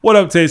What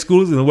up, Tate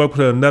Schoolers, and welcome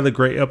to another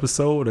great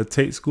episode of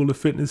Tate School of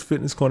Fitness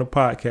Corner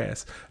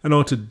Podcast. And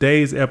on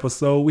today's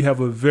episode, we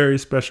have a very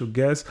special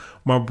guest,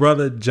 my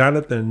brother,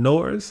 Johnathan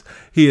Norris.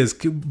 He is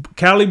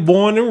Cali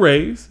born and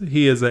raised.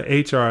 He is an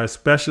HR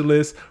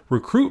specialist,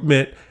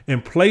 recruitment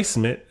and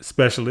placement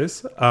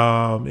specialist,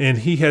 and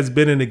he has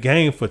been in the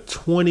game for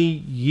 20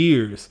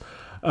 years.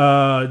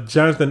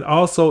 Johnathan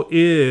also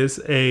is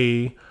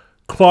a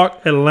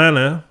Clark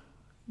Atlanta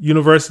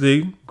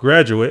University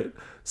graduate.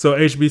 So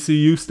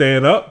HBCU,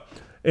 stand up.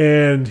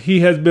 And he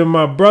has been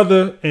my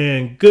brother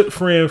and good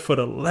friend for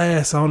the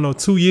last,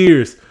 2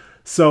 years.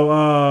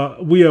 So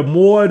we are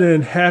more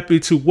than happy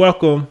to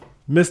welcome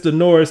Mr.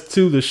 Norris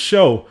to the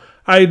show.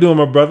 How you doing,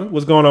 my brother?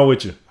 What's going on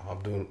with you?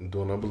 I'm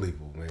doing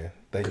unbelievable, man.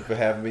 Thank you for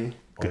having me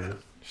on the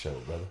show,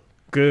 brother.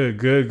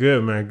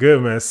 Good,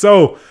 man.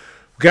 So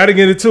got to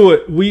get into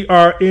it. We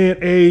are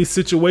in a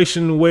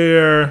situation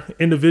where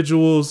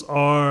individuals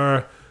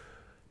are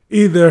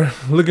either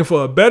looking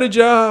for a better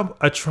job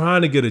or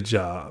trying to get a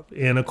job.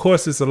 And of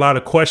course, there's a lot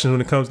of questions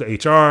when it comes to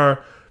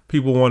HR.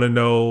 People want to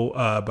know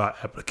about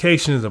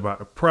applications, about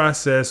the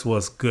process,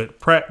 what's good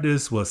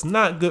practice, what's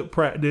not good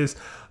practice.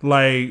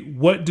 Like,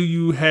 what do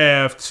you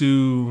have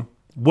to,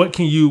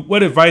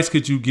 what advice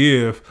could you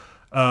give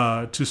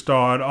to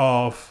start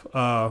off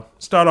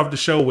the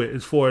show with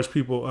as far as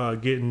people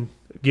getting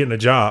a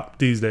job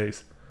these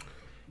days?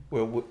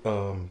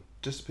 Well,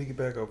 just to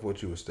piggyback off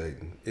what you were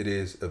stating, it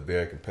is a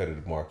very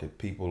competitive market.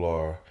 People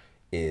are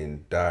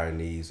in dire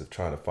needs of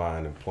trying to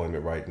find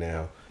employment right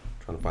now,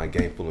 trying to find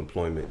gainful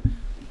employment.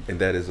 And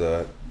that is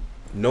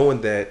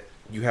knowing that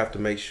you have to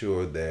make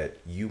sure that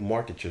you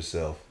market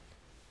yourself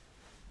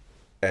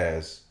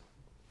as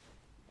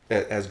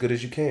good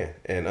as you can,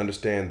 and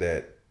understand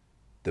that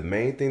the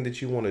main thing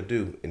that you want to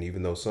do, and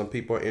even though some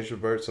people are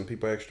introverts, some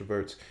people are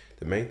extroverts,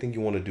 the main thing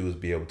you want to do is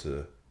be able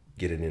to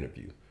get an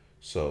interview.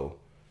 So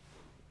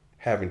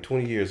having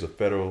 20 years of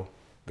federal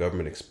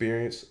government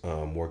experience,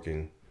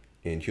 working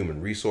in human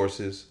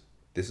resources,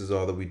 this is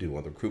all that we do.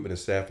 On the recruitment and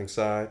staffing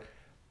side,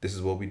 this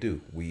is what we do.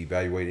 We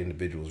evaluate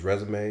individuals'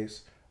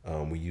 resumes.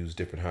 We use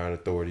different hiring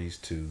authorities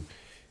to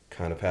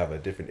kind of have a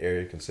different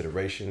area of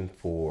consideration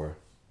for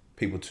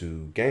people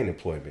to gain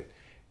employment.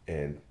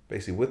 And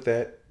basically with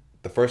that,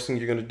 the first thing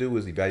you're going to do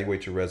is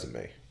evaluate your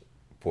resume.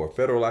 For a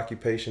federal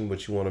occupation,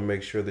 what you want to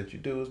make sure that you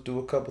do is do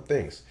a couple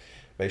things.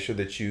 Make sure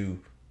that you,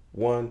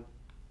 one,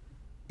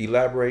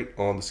 elaborate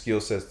on the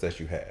skill sets that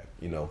you have,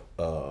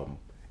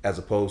 as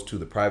opposed to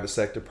the private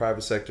sector.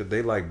 Private sector,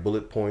 they like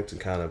bullet points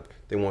and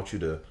they want you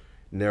to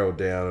narrow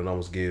down and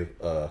almost give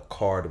a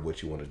card of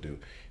what you want to do.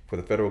 For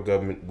the federal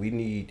government, we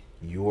need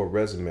your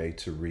resume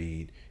to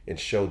read and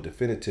show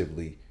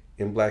definitively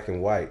in black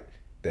and white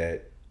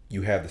that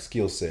you have the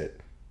skill set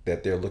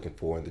that they're looking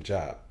for in the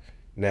job.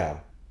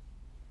 Now,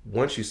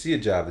 once you see a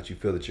job that you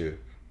feel that you're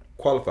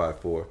qualified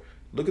for,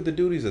 look at the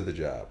duties of the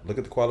job. Look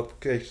at the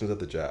qualifications of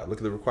the job. Look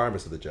at the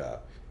requirements of the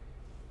job.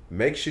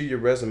 Make sure your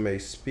resume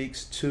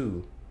speaks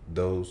to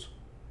those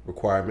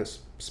requirements,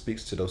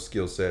 speaks to those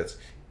skill sets,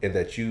 and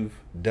that you've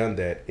done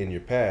that in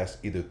your past,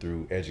 either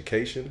through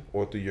education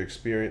or through your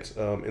experience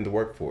in the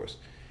workforce.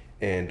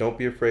 And don't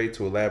be afraid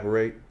to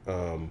elaborate.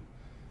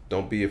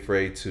 Don't be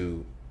afraid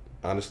to,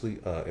 honestly,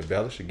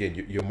 embellish.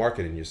 Again, you're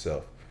marketing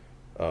yourself.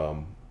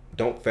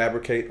 Don't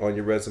fabricate on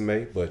your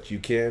resume, but you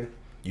can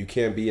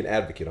be an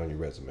advocate on your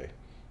resume.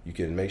 You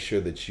can make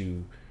sure that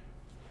you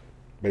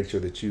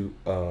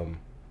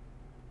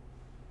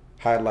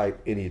highlight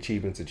any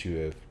achievements that you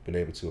have been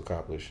able to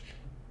accomplish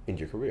in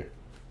your career.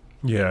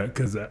 Yeah,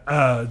 because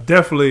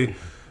definitely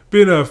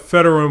being a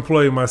federal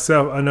employee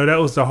myself, I know that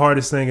was the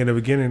hardest thing in the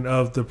beginning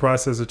of the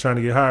process of trying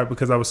to get hired,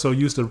 because I was so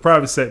used to the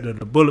private sector,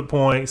 the bullet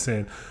points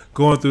and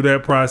going through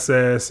that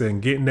process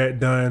and getting that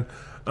done.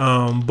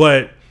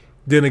 But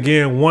then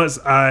again, once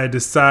I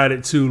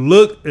decided to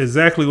look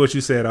exactly what you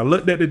said, I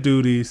looked at the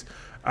duties,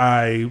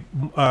 I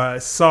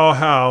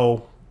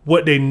saw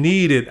what they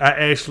needed,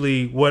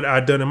 what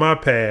I'd done in my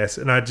past,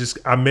 and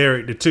I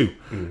married the two.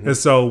 Mm-hmm. And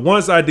so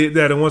once I did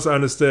that, and once I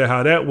understood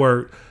how that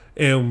worked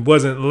and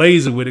wasn't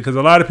lazy with it, because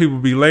a lot of people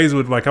be lazy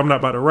with, like, I'm not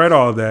about to write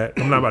all that,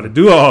 I'm not about to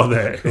do all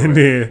that. And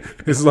then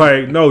it's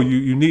like, no,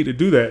 you need to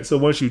do that. So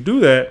once you do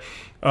that,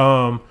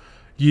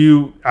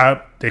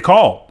 they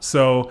call.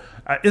 So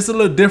it's a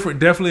little different,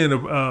 definitely in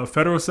the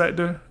federal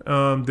sector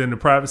than the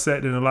private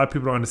sector, and a lot of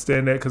people don't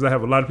understand that, because I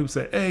have a lot of people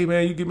say, "Hey,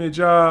 man, you give me a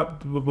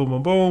job, boom, boom,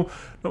 boom, boom."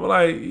 And I'm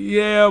like,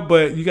 "Yeah,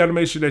 but you got to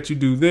make sure that you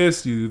do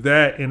this, you do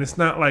that, and it's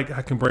not like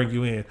I can bring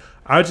you in.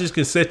 I just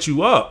can set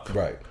you up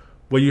right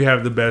where you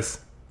have the best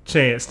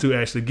chance to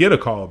actually get a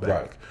call back."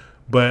 Right.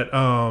 But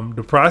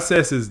the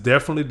process is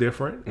definitely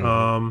different.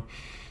 Mm-hmm.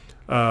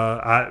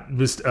 I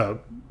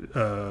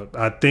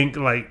think,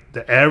 like,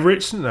 the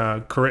average,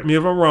 correct me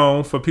if I'm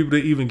wrong, for people to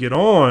even get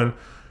on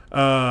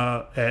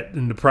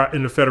in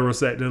the federal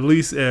sector, at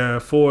least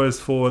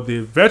for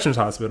the Veterans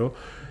Hospital,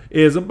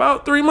 is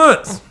about 3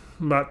 months.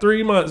 About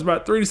 3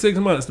 to 6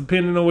 months,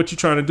 depending on what you're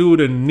trying to do,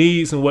 the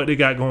needs and what they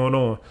got going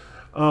on.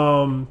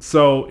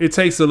 So it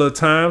takes a little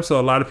time. So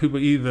a lot of people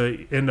either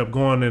end up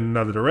going in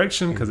another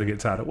direction because they get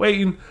tired of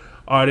waiting,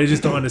 or they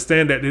just don't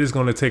understand that it is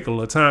going to take a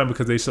little time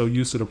because they're so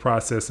used to the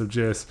process of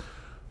just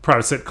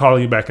probably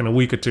calling you back in a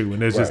week or two,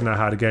 and that's just not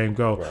how the game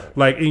go. Right.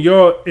 Like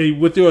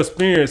with your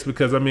experience,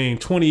 because I mean,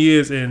 20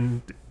 years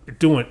in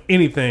doing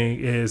anything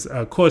is,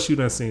 of course, you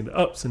done seen the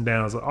ups and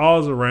downs,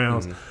 all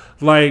around.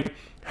 Like,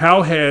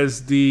 how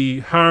has the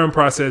hiring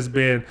process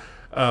been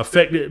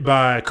affected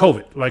by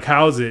COVID? Like,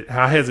 how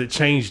has it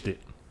changed it?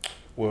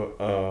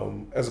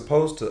 Well, as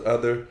opposed to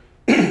other,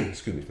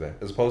 excuse me for that,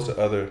 as opposed to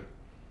other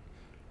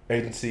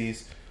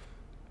agencies,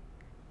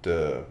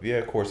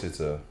 of course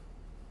it's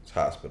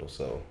hospital.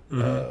 So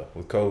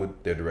with COVID,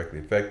 they're directly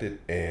affected,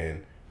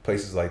 and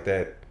places like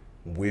that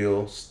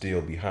will still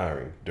be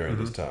hiring during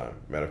this time.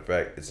 Matter of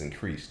fact, it's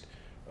increased.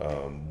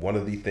 One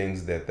of the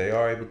things that they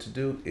are able to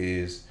do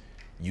is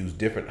use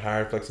different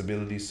hiring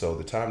flexibilities. So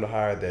the time to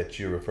hire that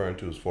you're referring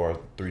to as far as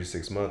 3 to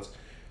 6 months,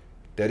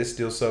 that is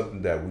still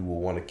something that we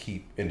will want to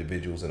keep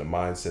individuals in a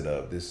mindset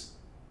of. This,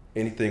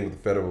 anything with the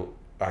federal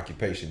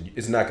occupation,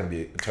 it's not going to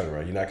be a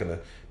turnaround. You're not going to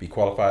be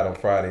qualified on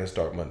Friday and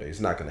start Monday. It's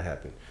not going to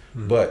happen.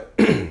 But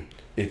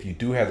if you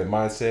do have the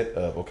mindset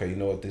of, okay, you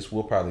know what, this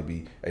will probably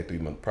be a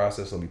 3-month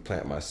process. Let me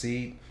plant my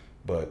seed.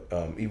 But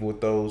even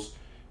with those,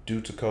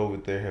 due to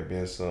COVID, there have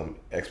been some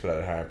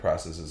expedited hiring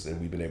processes,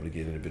 and we've been able to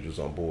get individuals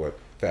on board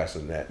faster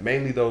than that.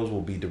 Mainly those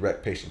will be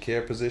direct patient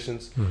care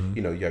positions.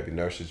 You know, you have your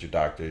nurses, your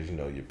doctors, you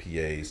know, your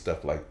PAs,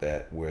 stuff like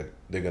that, where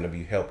they're going to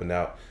be helping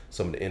out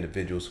some of the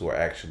individuals who are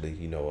actually,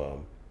 you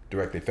know,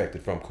 directly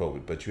affected from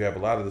COVID. But you have a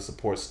lot of the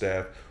support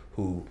staff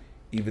who,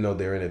 even though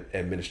they're in an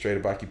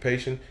administrative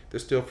occupation, they're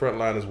still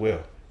frontline as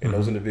well. And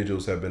those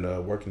individuals have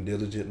been working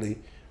diligently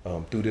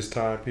through this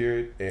time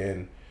period,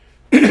 and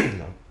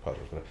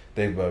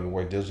they've been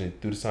working diligently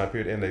through this time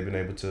period, and they've been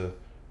able to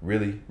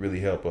really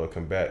help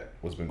combat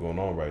what's been going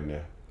on right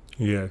now.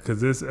 Yeah,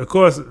 because this, of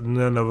course,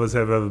 none of us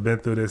have ever been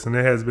through this, and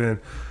it has been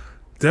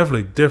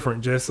definitely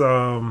different. Just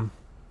going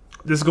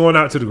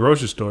out to the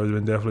grocery store has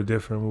been definitely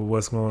different with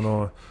what's going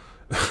on.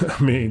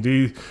 I mean,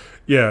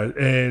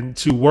 and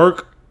to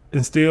work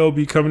and still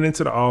be coming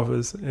into the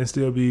office and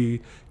still be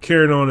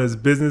carrying on as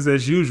business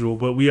as usual,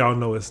 but we all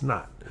know it's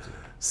not.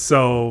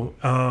 So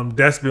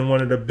that's been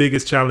one of the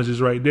biggest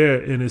challenges right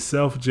there in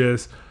itself,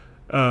 just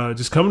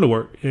coming to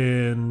work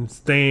and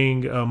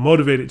staying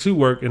motivated to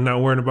work and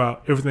not worrying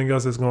about everything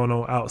else that's going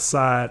on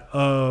outside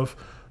of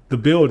the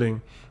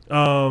building.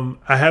 I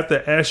have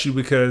to ask you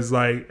because,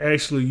 like,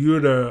 actually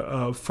you're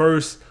the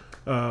first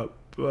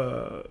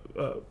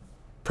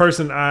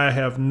person I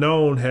have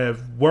known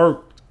have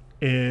worked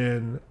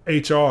in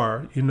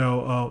HR, you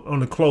know,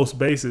 on a close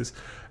basis.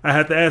 I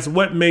have to ask,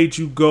 what made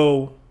you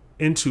go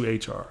into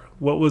HR?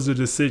 What was the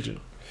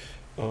decision?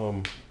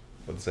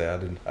 Let's say I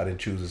didn't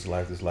choose this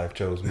life. This life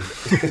chose me.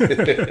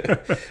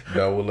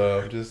 No,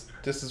 well, just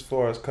as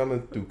far as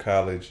coming through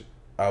college,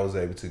 I was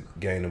able to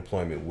gain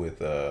employment with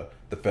the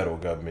federal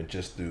government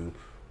just through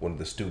one of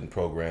the student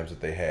programs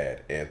that they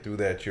had, and through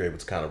that you're able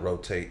to kind of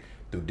rotate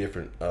through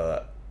different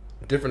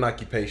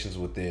occupations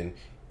within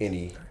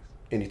any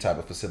type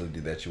of facility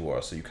that you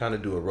are. So you kind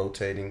of do a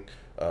rotating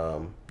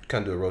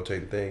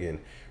thing, and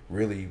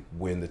really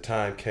when the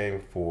time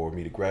came for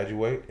me to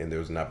graduate and there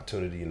was an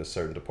opportunity in a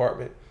certain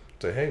department,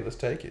 say, hey, let's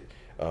take it.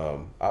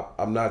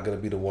 I'm not going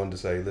to be the one to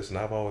say, listen,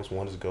 I've always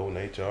wanted to go in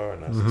HR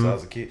and since I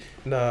was a kid.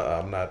 No,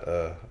 I'm not.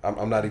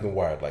 I'm not even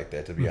wired like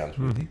that, to be honest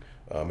with you.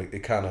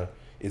 It kind of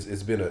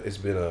it's been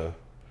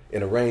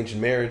an arranged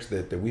marriage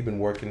that we've been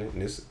working,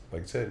 and it's,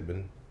 like I said,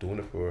 been doing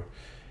it for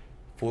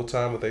full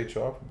time with HR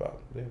for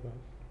about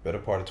better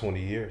part of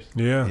 20 years.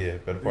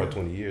 Better part of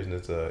 20 years, and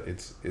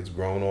it's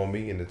grown on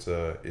me, and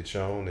it's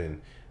shown, and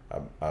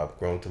I've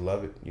grown to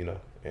love it, you know.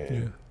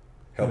 And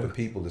helping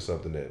people is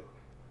something that,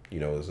 you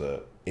know, is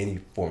any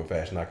form of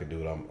fashion I could do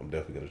it, I'm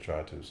definitely going to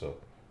try to. So,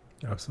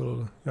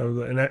 absolutely,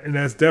 and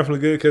that's definitely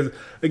good because,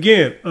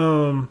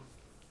 again,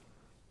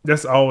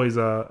 that's always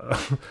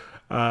a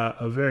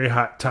very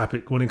hot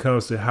topic when it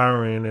comes to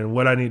hiring and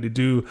what I need to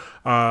do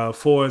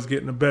for us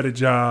getting a better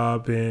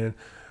job and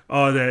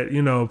all that.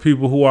 You know,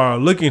 people who are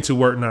looking to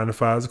work 9 to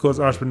 5s. Of course,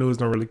 entrepreneurs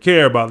don't really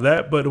care about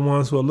that, but the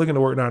ones who are looking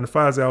to work 9 to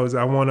 5s, they always,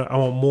 I want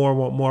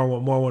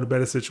a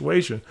better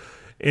situation,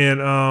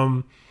 and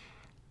I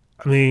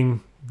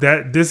mean,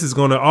 that this is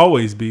going to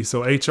always be.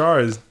 So HR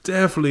is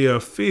definitely a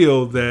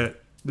field that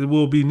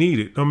will be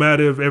needed. No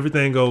matter if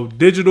everything go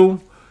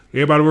digital,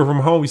 everybody work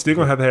from home, you still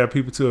going to have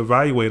people to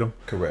evaluate them.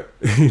 Correct.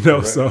 You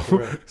know,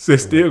 correct. So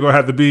it's still going to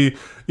have to be,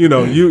 you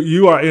know,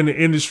 you are in an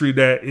industry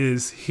that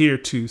is here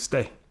to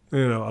stay.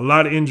 You know, a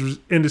lot of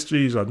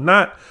industries are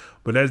not,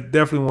 but that's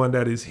definitely one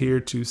that is here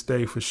to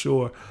stay for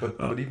sure.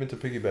 But even to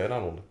piggyback, I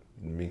don't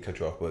mean to cut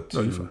you off, but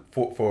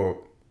for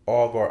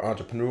all of our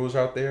entrepreneurs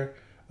out there,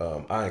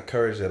 I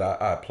encourage that.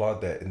 I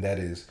applaud that, and that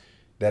is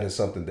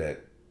something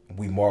that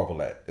we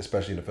marvel at,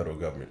 especially in the federal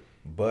government.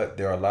 But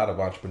there are a lot of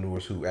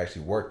entrepreneurs who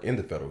actually work in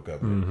the federal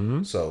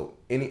government. So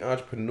any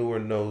entrepreneur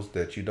knows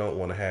that you don't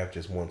want to have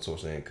just one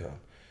source of income.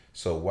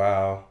 So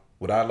while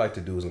what I'd like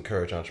to do is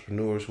encourage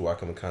entrepreneurs who I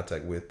come in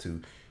contact with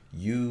to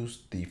use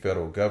the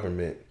federal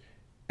government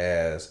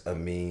as a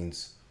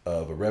means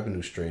of a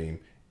revenue stream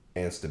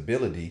and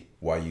stability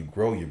while you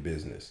grow your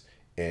business,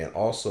 and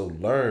also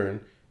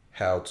learn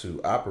how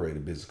to operate a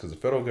business, because the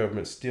federal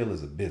government still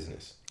is a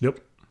business. Yep.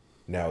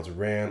 Now it's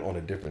ran on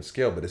a different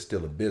scale, but it's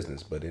still a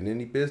business. But in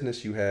any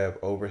business, you have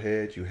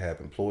overhead, you have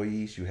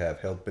employees, you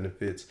have health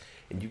benefits,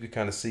 and you can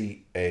kind of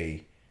see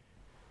a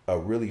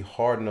really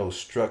hard-nosed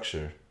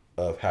structure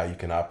of how you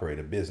can operate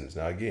a business.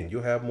 Now, again,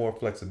 you'll have more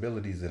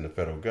flexibilities in the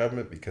federal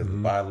government because the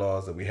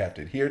bylaws that we have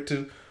to adhere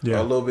to are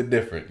a little bit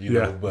different, you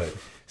know, but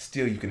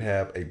still you can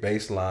have a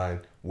baseline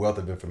wealth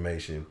of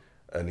information,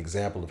 an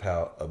example of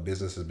how a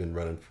business has been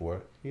running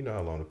for, you know,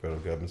 how long the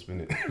federal government's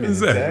been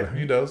intact,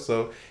 you know,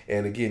 so,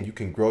 and again, you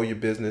can grow your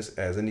business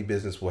as any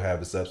business will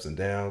have its ups and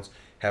downs.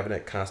 Having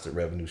that constant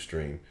revenue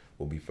stream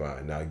will be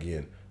fine. Now,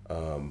 again,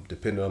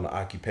 depending on the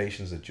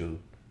occupations that you'll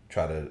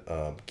try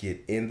to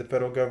get in the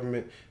federal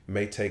government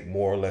may take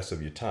more or less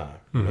of your time.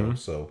 You know?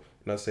 So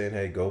I'm not saying,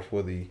 hey, go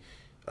for the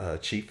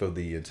chief of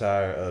the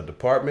entire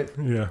department.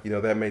 Yeah. You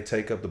know, that may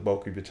take up the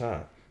bulk of your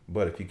time.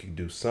 But if you could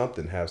do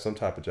something, have some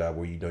type of job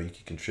where you know you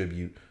can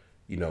contribute,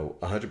 you know,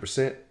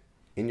 100%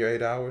 in your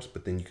 8 hours,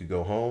 but then you could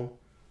go home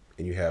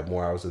and you have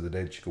more hours of the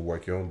day that you could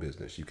work your own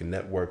business. You can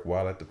network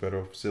while at the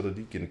federal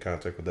facility, get in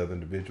contact with other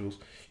individuals.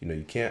 You know,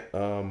 you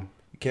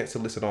can't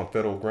solicit on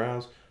federal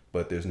grounds,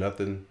 but there's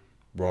nothing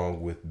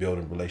wrong with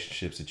building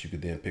relationships that you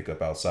could then pick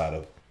up outside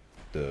of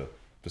the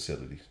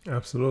facilities.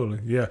 Absolutely,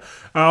 yeah.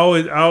 I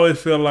always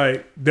feel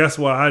like that's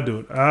why I do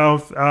it.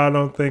 I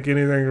don't think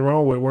anything's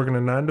wrong with working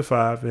a 9 to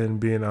 5 and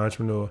being an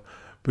entrepreneur,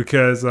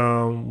 because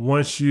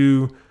once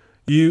you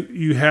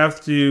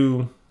have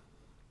to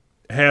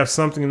have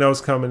something else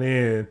coming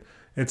in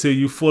until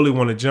you fully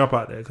want to jump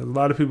out there. Because a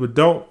lot of people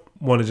don't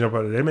want to jump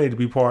out of there. They may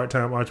be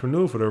part-time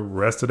entrepreneur for the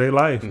rest of their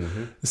life.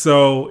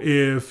 So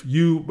if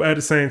you, at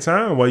the same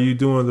time, while you're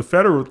doing the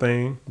federal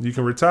thing, you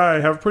can retire,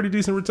 have a pretty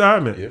decent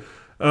retirement. Yeah.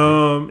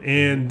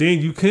 And then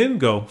you can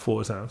go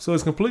full time. So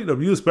it's completely up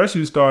to you,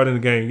 especially you start in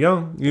the game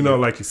young, you know,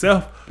 like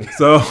yourself.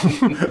 So,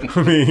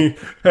 I mean,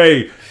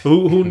 hey,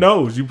 who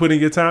knows? You put in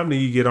your time,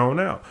 then you get on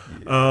out.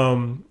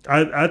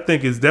 I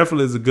think it's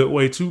definitely is a good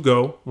way to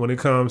go when it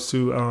comes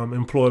to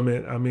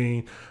employment. I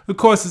mean, of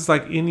course, it's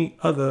like any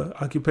other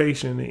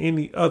occupation and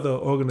any other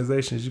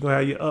organizations. You're going to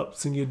have your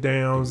ups and your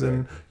downs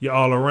and your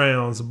all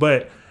arounds.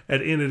 But at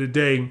the end of the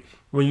day,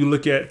 when you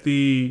look at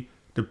the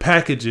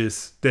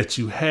packages that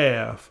you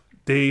have,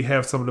 they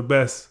have some of the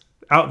best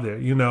out there,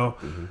 you know,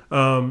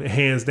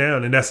 hands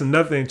down. And that's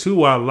another thing, too,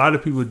 why a lot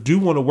of people do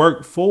want to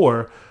work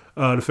for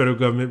the federal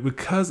government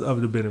because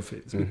of the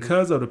benefits,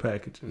 because of the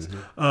packages.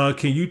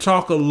 Can you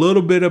talk a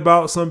little bit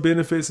about some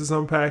benefits of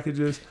some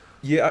packages?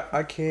 Yeah,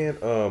 I can.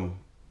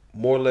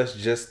 More or less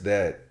just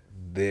that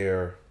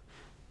they're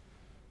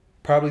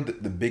probably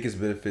the biggest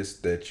benefits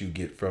that you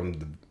get from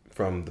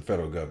the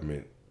federal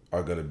government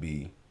are going to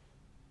be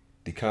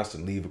the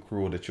constant leave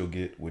accrual that you'll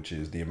get, which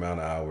is the amount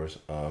of hours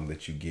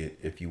that you get.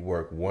 If you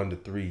work 1 to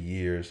 3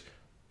 years,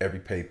 every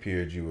pay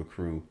period you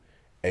accrue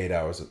 8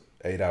 hours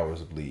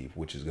of leave,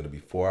 which is going to be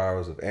 4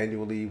 hours of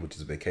annual leave, which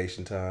is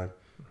vacation time,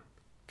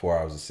 4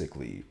 hours of sick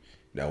leave.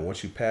 Now,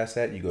 once you pass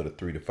that, you go to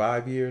 3 to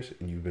 5 years,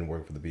 and you've been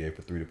working for the VA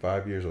for 3 to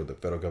 5 years, or the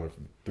federal government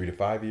for 3 to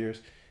 5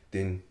 years.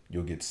 Then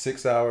you'll get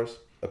 6 hours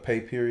a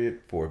pay period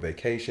for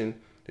vacation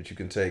that you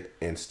can take,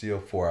 and still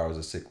 4 hours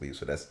of sick leave.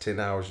 So that's 10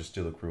 hours you're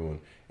still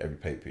accruing every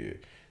pay period.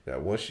 Now,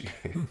 once you,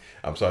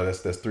 I'm sorry,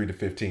 that's 3 to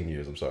 15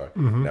 years. I'm sorry.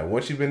 Now,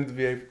 once you've been to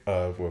the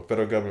VA for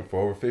federal government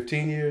for over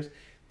 15 years,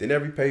 then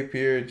every pay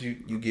period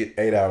you get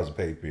 8 hours of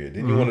pay period.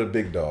 Then you're one of the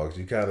big dogs.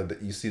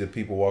 You see the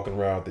people walking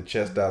around with their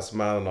chest out,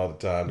 smiling all the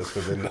time. That's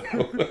because they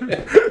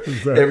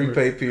know every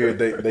pay period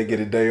they get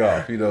a day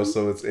off. You know,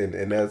 so it's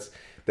and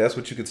that's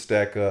what you could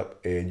stack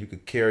up, and you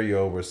could carry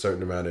over a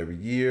certain amount every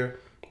year.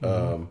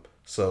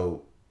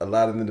 So a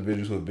lot of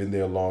individuals who have been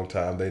there a long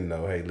time, they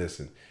know, hey,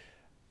 listen,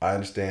 I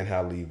understand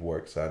how leave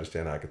works. I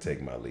understand how I can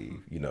take my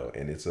leave, you know,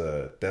 and it's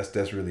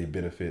that's really a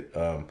benefit.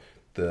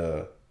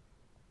 The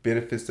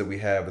benefits that we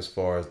have as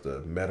far as the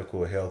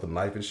medical, health, and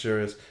life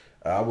insurance,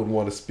 I wouldn't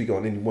want to speak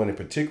on any one in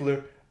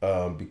particular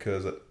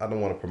because I don't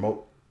want to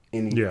promote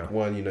any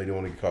one. You know, you don't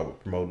want to get caught with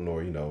promoting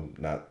or, you know,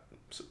 not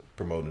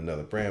promoting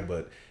another brand,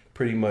 but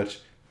pretty much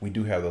we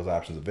do have those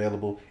options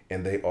available,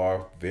 and they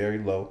are very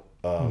low.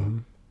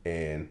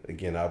 And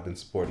again, I've been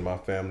supporting my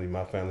family.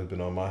 My family's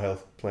been on my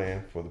health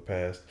plan for the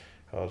past,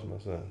 how old is my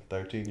son?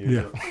 13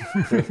 years.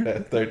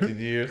 13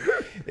 years.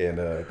 And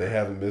they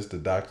haven't missed a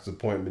doctor's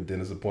appointment,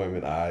 dentist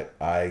appointment,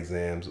 eye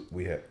exams.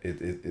 We have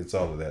it's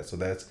all of that. So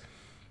that's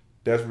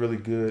really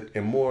good.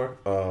 And more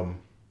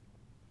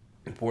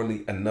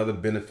importantly, another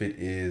benefit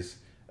is,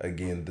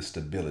 again, the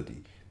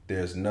stability.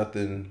 There's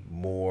nothing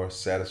more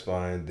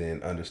satisfying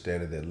than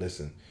understanding that,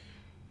 listen,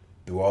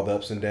 through all the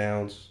ups and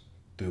downs,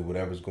 through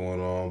whatever's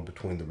going on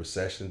between the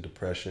recession,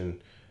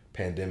 depression,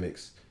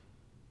 pandemics,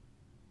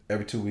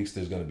 every 2 weeks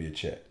there's going to be a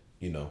check,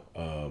 you know,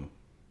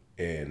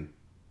 and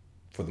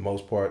for the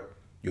most part,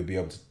 you'll be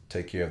able to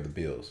take care of the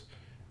bills.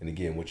 And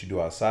again, what you do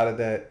outside of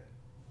that,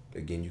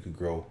 again, you could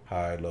grow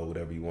high, low,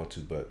 whatever you want to,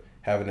 but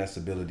having that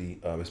stability,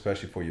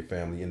 especially for your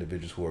family,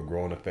 individuals who are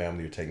growing a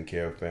family or taking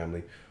care of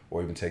family,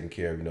 or even taking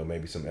care of,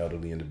 maybe some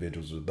elderly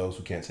individuals or those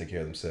who can't take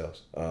care of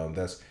themselves.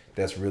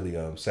 That's really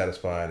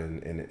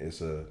satisfying, and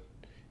it's a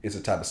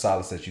type of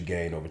solace that you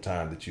gain over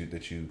time that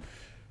you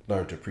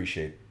learn to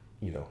appreciate,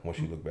 once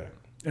you look back.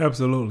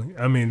 Absolutely.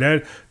 I mean,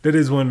 that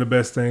is one of the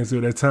best things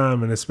at that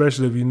time, and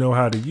especially if you know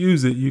how to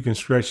use it, you can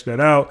stretch that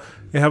out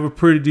and have a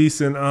pretty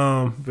decent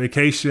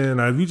vacation.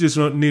 You just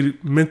don't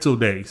need mental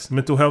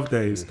health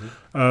days.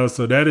 Mm-hmm.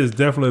 So that is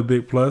definitely a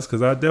big plus,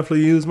 because I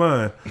definitely use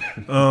mine.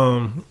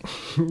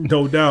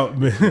 No doubt,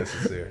 man.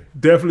 Necessary.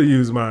 Definitely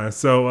use mine.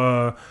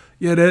 So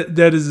yeah,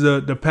 that is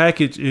the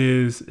package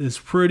is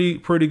pretty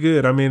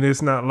good. I mean,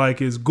 it's not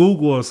like it's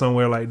Google or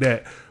somewhere like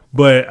that.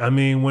 But I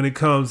mean, when it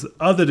comes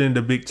other than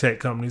the big tech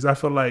companies, I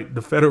feel like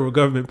the federal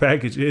government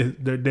package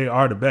they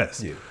are the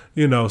best.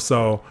 Yeah.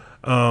 So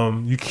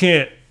you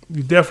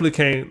definitely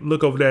can't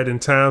look over that in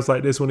times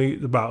like this when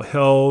it's about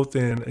health,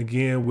 and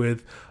again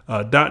with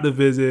doctor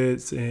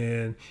visits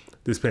and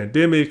this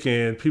pandemic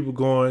and people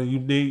going, you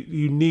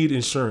need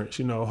insurance.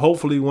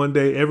 Hopefully one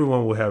day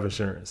everyone will have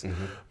insurance.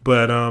 Mm-hmm.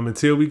 But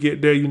until we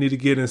get there, you need to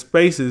get in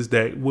spaces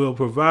that will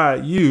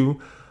provide you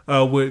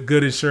with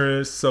good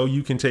insurance, so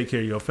you can take care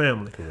of your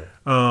family.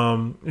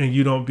 And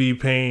you don't be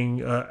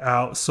paying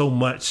out so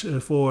much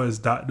as far as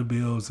doctor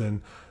bills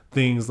and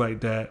things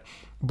like that.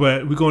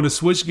 But we're going to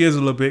switch gears a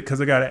little bit,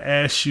 because I got to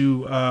ask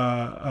you,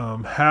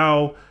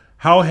 how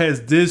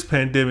has this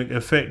pandemic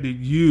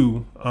affected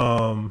you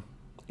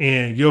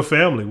and your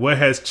family? What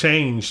has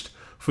changed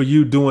for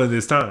you during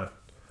this time?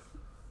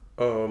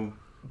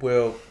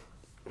 Well,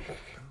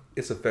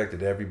 it's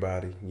affected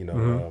everybody.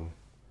 Mm-hmm.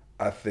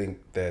 I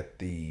think that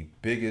the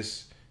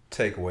biggest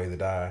takeaway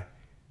that I've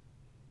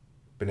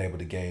been able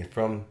to gain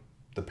from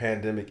the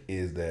pandemic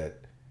is that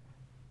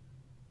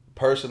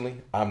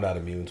personally, I'm not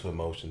immune to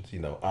emotions.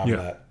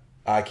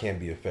 I can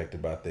be affected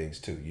by things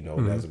too.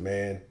 Mm-hmm. As a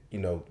man,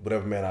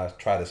 whatever man I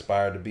try to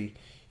aspire to be,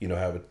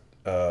 have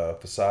a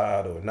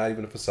facade, or not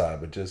even a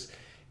facade, but just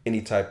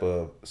any type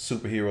of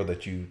superhero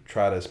that you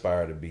try to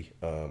aspire to be.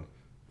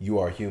 You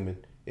are human.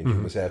 And mm-hmm.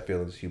 humans have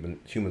feelings.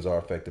 Humans are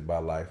affected by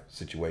life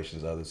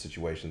situations, other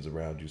situations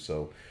around you.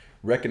 So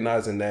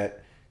recognizing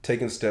that,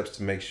 taking steps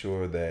to make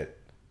sure that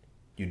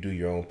you do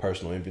your own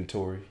personal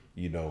inventory,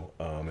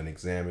 and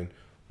examine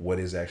what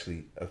is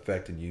actually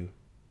affecting you,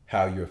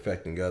 how you're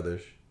affecting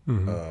others.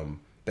 Mm-hmm.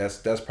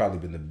 That's probably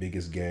been the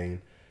biggest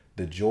gain.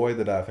 The joy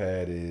that I've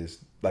had is,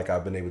 like,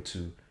 I've been able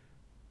to,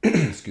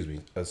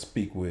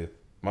 speak with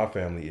my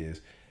family, is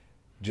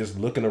just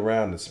looking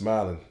around and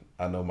smiling.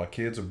 I know my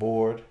kids are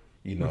bored.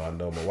 I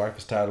know my wife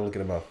is tired of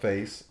looking at my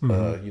face.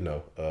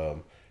 Mm-hmm.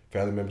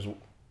 Family members,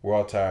 we're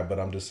all tired, but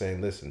I'm just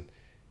saying, listen,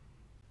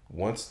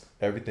 once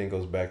everything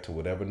goes back to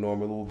whatever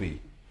normal will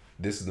be,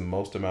 this is the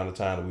most amount of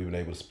time that we've been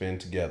able to spend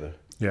together.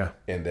 Yeah.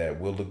 And that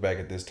we'll look back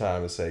at this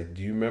time and say,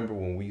 do you remember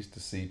when we used to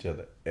see each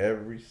other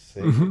every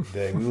single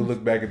day? We will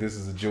look back at this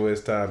as a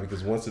joyous time,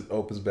 because once it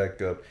opens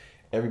back up,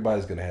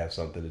 everybody's going to have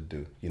something to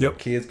do.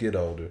 Kids get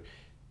older,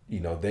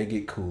 they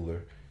get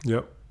cooler.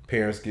 Yep.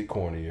 Parents get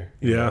cornier,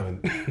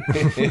 and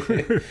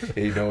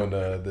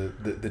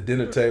the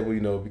dinner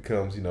table,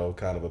 becomes,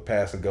 kind of a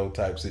pass and go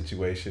type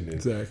situation. And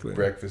exactly.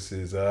 Breakfast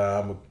is,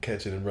 I'm gonna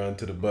catch it and run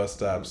to the bus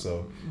stop.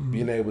 So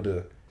being able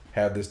to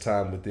have this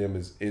time with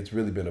them it's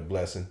really been a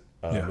blessing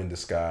in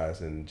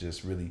disguise, and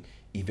just really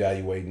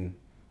evaluating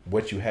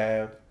what you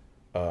have,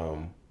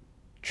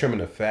 trimming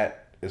the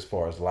fat as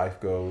far as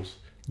life goes.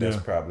 That's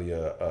probably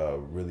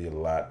really a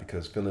lot,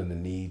 because feeling the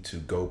need to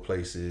go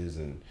places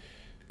and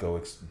go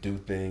do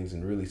things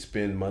and really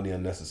spend money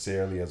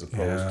unnecessarily, as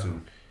opposed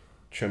to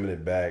trimming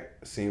it back,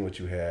 seeing what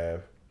you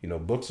have.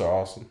 Books are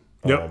awesome.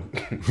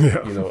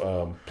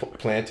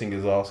 Planting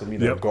is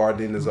awesome.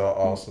 Gardening is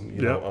awesome.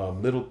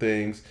 Little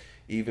things,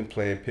 even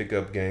playing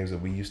pickup games that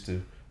we used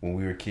to when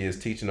we were kids,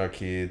 teaching our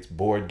kids,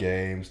 board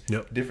games,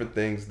 different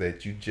things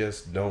that you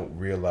just don't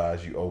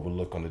realize you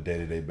overlook on a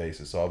day-to-day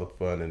basis. All the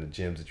fun and the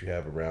gems that you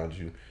have around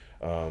you.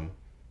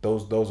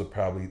 Those are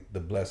probably the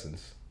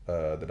blessings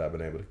that I've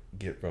been able to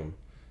get from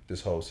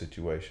this whole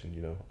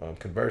situation.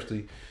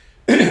 Conversely,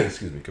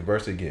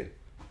 conversely again,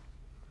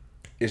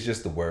 it's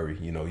just the worry.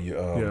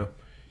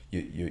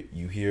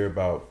 You hear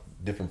about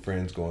different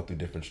friends going through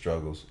different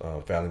struggles,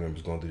 family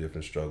members going through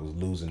different struggles,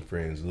 losing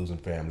friends, losing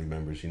family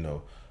members.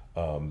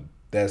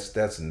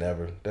 That's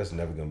never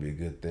going to be a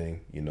good thing.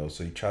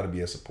 So you try to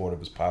be as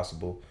supportive as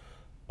possible,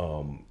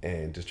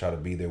 and just try to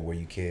be there where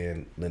you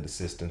can, lend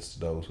assistance to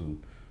those who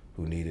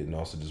need it, and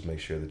also just make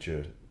sure that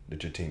your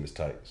team is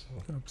tight. So.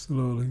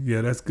 Absolutely.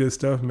 Yeah, that's good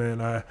stuff,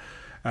 man. I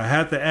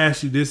have to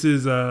ask you, this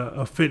is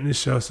a fitness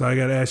show, so I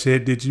got to ask you,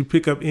 did you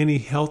pick up any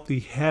healthy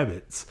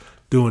habits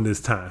during this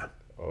time?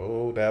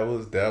 Oh, that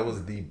was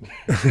deep.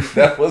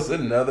 That was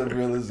another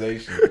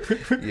realization.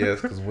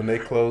 Yes, because when they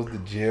closed the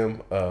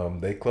gym,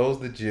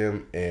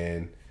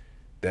 and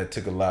that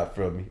took a lot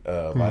from me.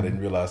 I didn't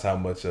realize how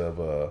much of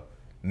a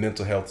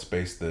mental health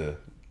space the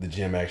the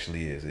gym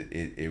actually is.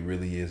 It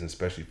really is, and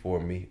especially for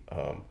me.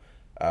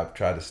 I've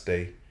tried to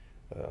stay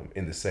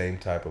in the same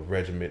type of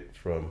regiment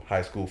from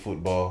high school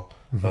football.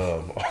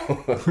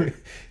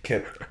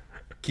 Kept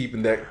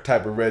keeping that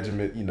type of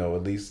regiment,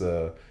 at least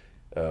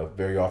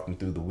very often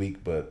through the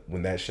week. But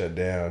when that shut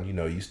down,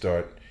 you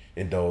start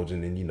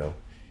indulging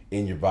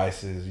in your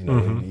vices,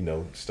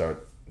 and,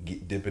 start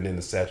dipping in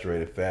the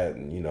saturated fat,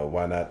 and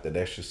why not that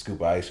extra scoop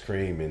of ice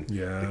cream, and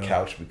the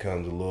couch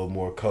becomes a little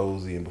more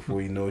cozy, and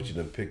before you know it, you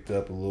done picked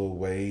up a little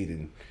weight,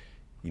 and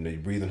you're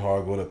breathing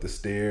hard going up the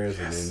stairs.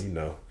 Yes. And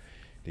then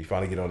you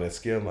finally get on that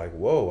scale. I'm like,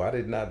 whoa, I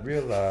did not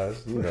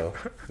realize, and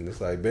it's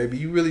like, baby,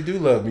 you really do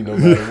love me no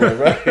matter what,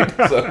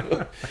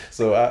 right?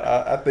 So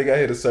I think I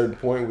hit a certain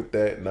point with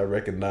that, and I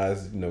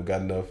recognized,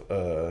 got enough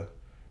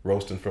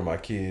roasting for my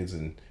kids,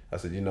 and I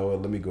said, you know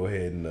what, let me go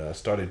ahead and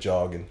started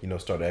jogging,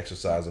 started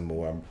exercising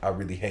more. I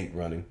really hate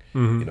running.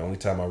 Mm-hmm. Only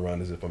time I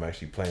run is if I'm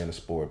actually playing a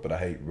sport, but I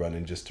hate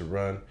running just to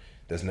run.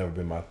 That's never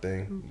been my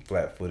thing. I'm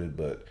flat-footed,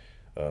 but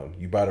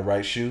you buy the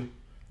right shoe,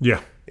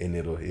 and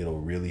it'll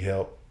really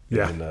help.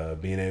 Yeah.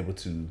 And being able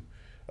to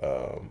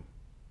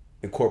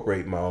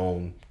incorporate my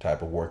own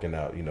type of working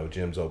out,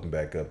 gyms open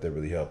back up, that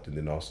really helped. And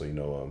then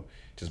also,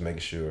 just making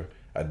sure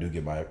I do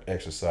get my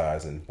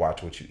exercise and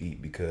watch what you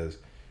eat, because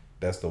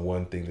that's the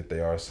one thing that they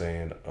are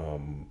saying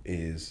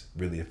is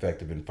really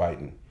effective in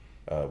fighting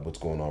what's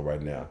going on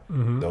right now.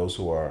 Mm-hmm. Those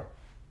who are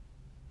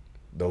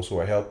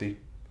healthy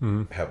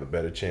have a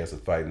better chance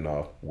of fighting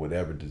off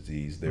whatever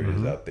disease there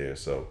is out there.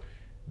 So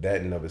that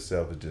in and of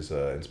itself is just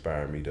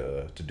inspiring me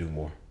to do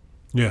more.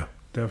 Yeah,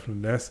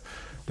 definitely.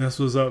 That's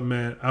what's up,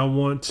 man. I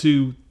want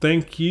to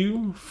thank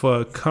you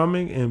for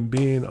coming and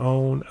being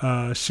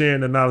on, sharing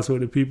the knowledge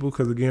with the people.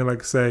 Because again, like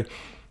I say,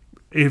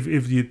 if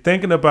you're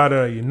thinking about it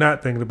or you're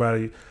not thinking about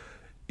it,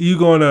 you're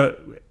gonna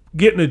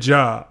getting a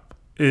job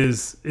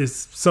is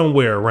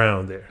somewhere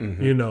around there.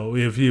 Mm-hmm.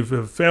 If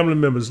a family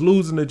member's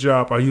losing a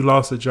job or you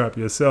lost a job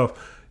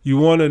yourself, you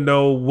want to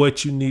know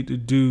what you need to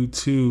do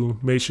to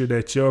make sure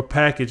that your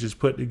package is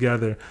put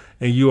together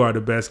and you are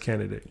the best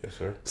candidate. Yes,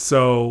 sir.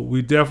 So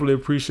we definitely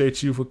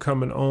appreciate you for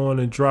coming on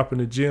and dropping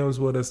the gems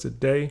with us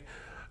today.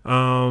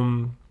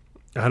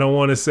 I don't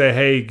want to say,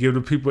 hey, give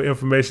the people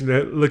information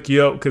to look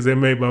you up, because they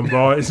may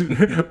bombard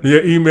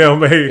your email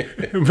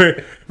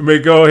may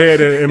go ahead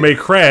and may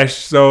crash.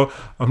 So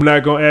I'm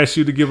not going to ask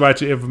you to give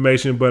out your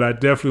information, but I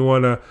definitely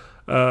want to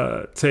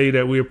tell you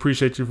that we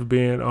appreciate you for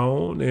being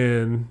on,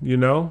 and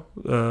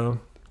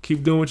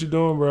keep doing what you're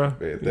doing, bro.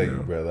 Man, thank you,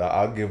 brother.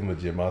 I'll give them a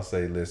gym. I'll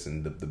say,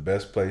 listen, the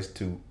best place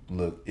to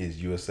look is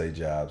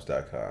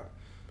usajobs.com.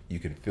 You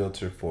can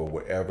filter for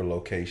whatever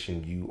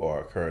location you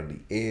are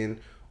currently in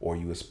or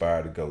you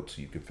aspire to go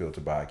to. You can filter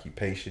by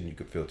occupation, you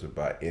can filter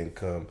by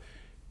income,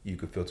 you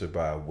can filter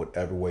by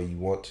whatever way you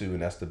want to,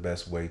 and that's the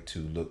best way to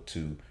look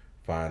to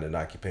find an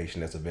occupation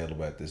that's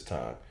available at this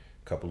time.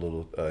 A couple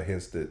little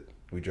hints that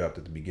we dropped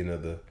at the beginning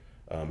of the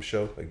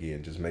show.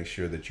 Again, just make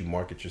sure that you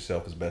market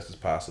yourself as best as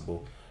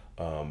possible.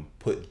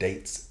 Put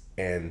dates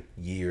and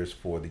years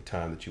for the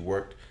time that you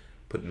worked.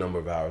 Put number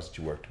of hours that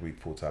you worked a week,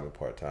 full-time and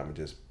part-time, and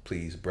just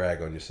please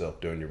brag on yourself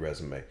during your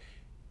resume.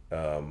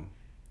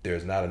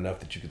 There's not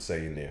enough that you could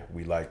say in there.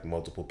 We like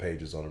multiple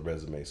pages on a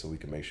resume so we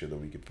can make sure that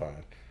we can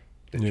find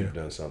that you've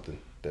done something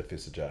that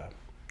fits the job.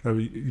 I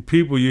mean,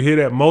 people, you hear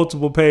that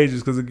multiple pages,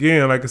 because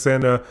again, like I said,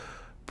 in the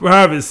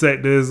private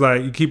sector is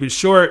like you keep it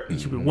short, you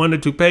keep it 1 to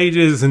 2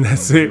 pages, and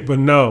that's it. But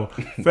no,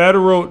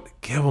 federal,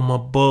 give them a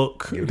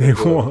book. They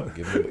want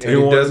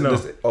to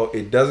know.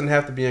 It doesn't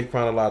have to be in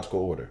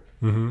chronological order.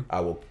 Mm-hmm. I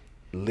will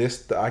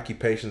list the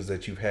occupations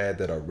that you've had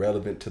that are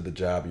relevant to the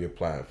job you're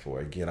applying for.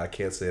 Again, I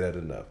can't say that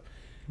enough.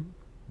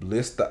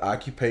 List the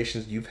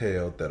occupations you've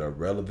held that are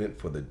relevant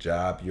for the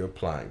job you're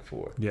applying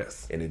for.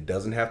 Yes. And it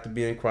doesn't have to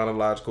be in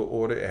chronological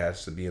order. It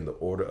has to be in the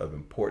order of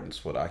importance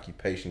for the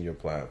occupation you're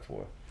applying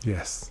for.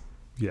 Yes.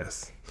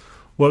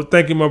 Well,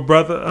 thank you, my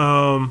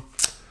brother.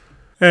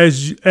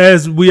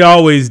 As we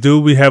always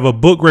do, we have a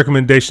book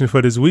recommendation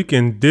for this week.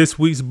 And this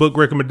week's book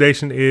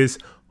recommendation is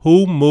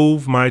Who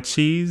Moved My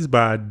Cheese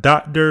by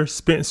Dr.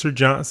 Spencer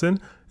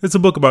Johnson. It's a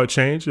book about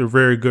change, a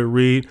very good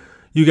read.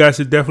 You guys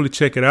should definitely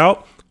check it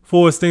out.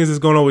 For us things that's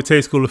going on with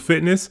Tate School of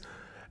Fitness.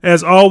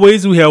 As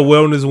always, we have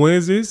Wellness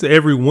Wednesdays.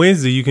 Every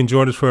Wednesday, you can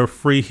join us for a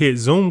free HIIT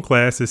Zoom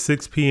class at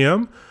 6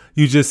 p.m.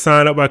 You just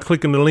sign up by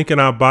clicking the link in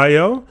our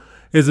bio.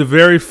 It's a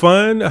very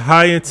fun,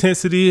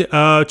 high-intensity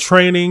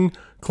training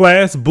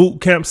class,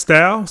 boot camp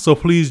style. So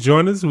please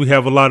join us. We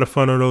have a lot of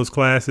fun on those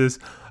classes.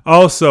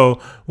 Also,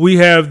 we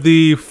have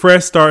the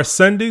Fresh Start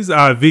Sundays,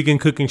 our vegan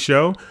cooking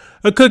show.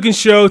 A cooking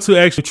show to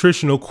actually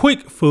nutritional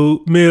quick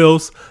food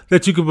meals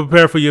that you can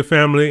prepare for your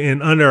family in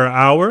under an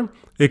hour.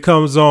 It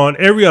comes on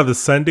every other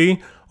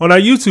Sunday on our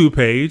YouTube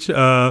page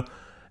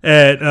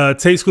at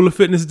Tate School of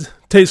Fitness.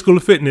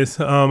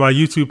 Our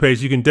YouTube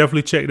page. You can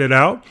definitely check that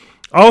out.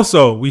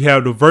 Also, we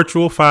have the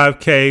virtual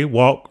 5K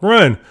walk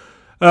run.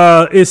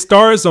 It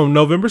starts on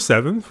November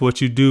 7th.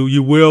 What you do,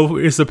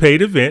 it's a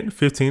paid event,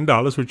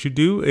 $15. What you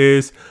do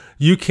is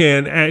you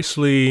can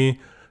actually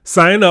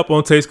Sign up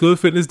on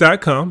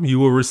TateSchoolOfFitness.com. You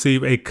will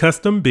receive a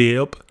custom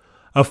bib,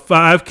 a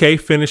 5K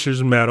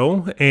finisher's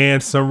medal,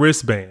 and some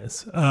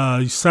wristbands.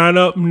 You sign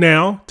up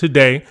now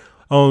today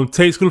on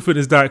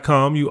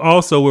TateSchoolOfFitness.com. You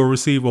also will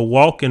receive a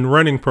walk and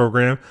running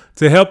program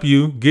to help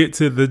you get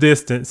to the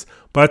distance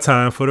by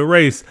time for the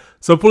race.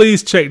 So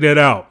please check that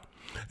out.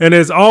 And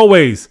as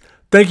always,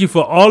 thank you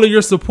for all of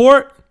your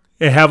support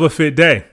and have a fit day.